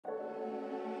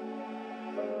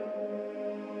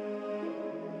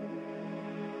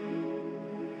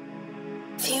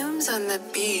Who's on the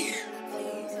beat?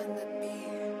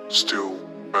 Steel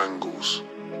Banglez.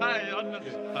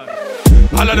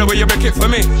 I love the way you break it for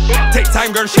me. Take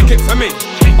time, girl, shake it for me.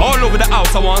 All over the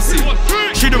house, I wanna see.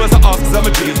 She do as I ask, cause I'm a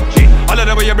G. I love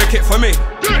the way you break it for me.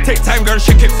 Take time, girl,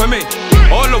 shake it for me.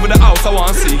 All over the house, I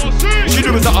wanna see. She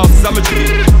do as I ask, cause I'm a G.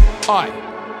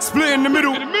 Alright, split in the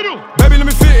middle. Baby, let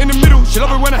me fit in the middle. She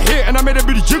love it when I hit and I made a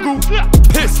bitty jiggle.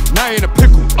 Piss, now I ain't a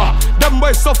pickle. Them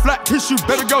boys soft like tissue.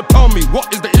 Baby girl, tell me,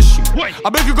 what is the issue? I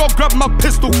beg you go grab my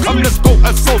pistol. Come, let's go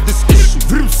and solve this issue.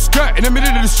 Skirt in the middle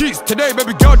of the streets. Today,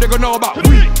 baby girl, they gon' know about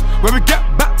we. When we get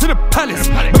back to the palace,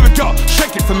 baby girl,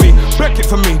 shake it for me, break it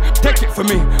for me, take it for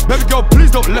me. Baby girl,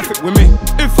 please don't left it with me.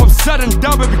 If I'm sad and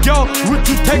down, baby girl, would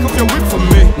you take off your wig for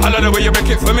me? I love the way you break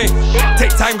it for me.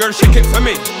 Take time, girl, shake it for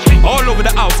me. All over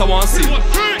the house, I wanna see.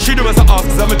 She do as I ask,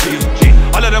 cause I'm a G.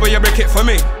 I love the way you break it for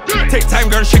me. Take time,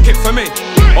 girl, shake it for me.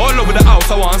 All over the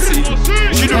house, I wanna see.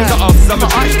 She do as I ask, cause I'm a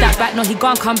G. Arch that back, no, he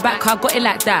can't come back. I got it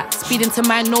like that. Speeding to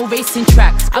mine, no racing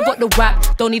tracks. I got the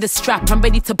whack, don't need a strap. I'm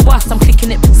ready to bust, I'm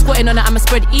clicking it. Squatting on it, I'm a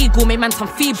spread eagle. Make man turn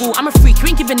feeble. I'm a freak, you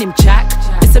ain't giving him jack.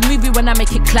 It's a movie when I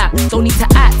make it clap. Don't need to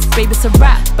act, baby, it's a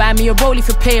rap. Buy me a roll if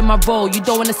you're playing my role. You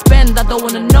don't wanna spend, I don't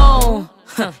wanna know.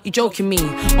 You joking me?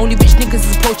 Only rich niggas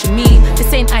is approaching me.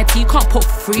 This ain't IT, you can't poke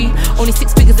for free. Only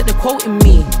 6 figures that they're quoting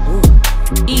me.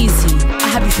 Easy, I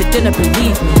have you for dinner, believe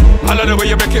me. I love the way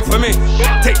you break it for me.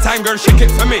 Take time, girl, shake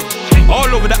it for me. All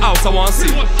over the house, I wanna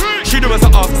see. She do as I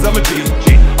ask, cause I'm a G.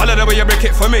 I love the way you break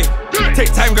it for me.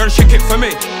 Take time, girl, shake it for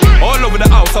me. All over the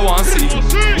house, I wanna see.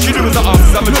 She do as I ask,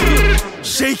 cause I'm a G.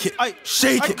 Shake it,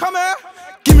 shake it. Come here.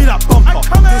 Give me that bumper.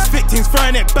 This victim's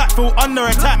throwing it back, feel under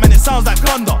attack, man, it sounds like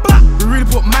thunder. We really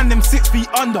put man them 6 feet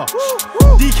under.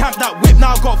 Decamp that whip,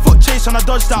 now got foot chase and I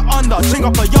dodge that under. Ching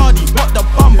up a yardie, what the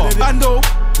bumper. Bando,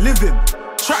 living,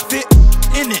 trap it,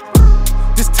 in it.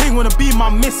 This ting wanna be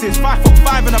my missus.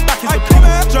 5'5" in the back is a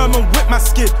pig. German whip my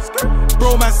skid.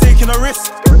 Bro, man's taking a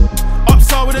risk.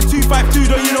 Upside with a 252,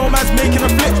 don't you know man's making a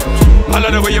flip. I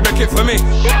love the way you break it for me.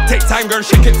 Take time, girl,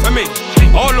 shake it for me.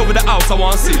 All over the house, I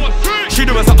wanna see. She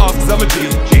do as I ask, cause I'm a G.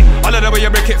 I love the way you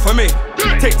break it for me.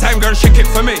 Take time, girl, shake it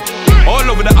for me. All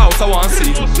over the house, I wanna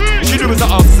see. She do as I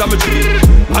ask, cause I'm a G.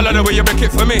 I love the way you break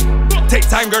it for me. Take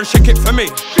time, girl, shake it for me.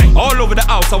 All over the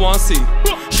house, I wanna see.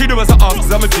 She do as I ask,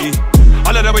 cause I'm a G.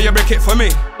 I love the way you break it for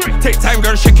me. Take time,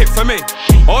 girl, shake it for me.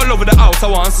 All over the house, I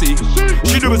wanna see.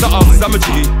 She do as I ask, cause I'm a G.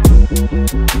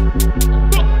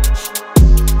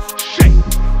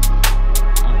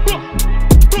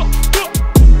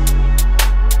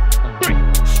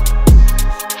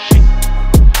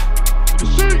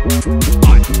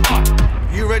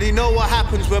 You already know what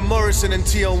happens when Morrison and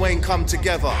T.O. Wayne come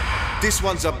together. This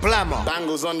one's a blammer.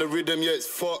 Bangles on the rhythm, yeah, it's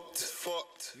fucked.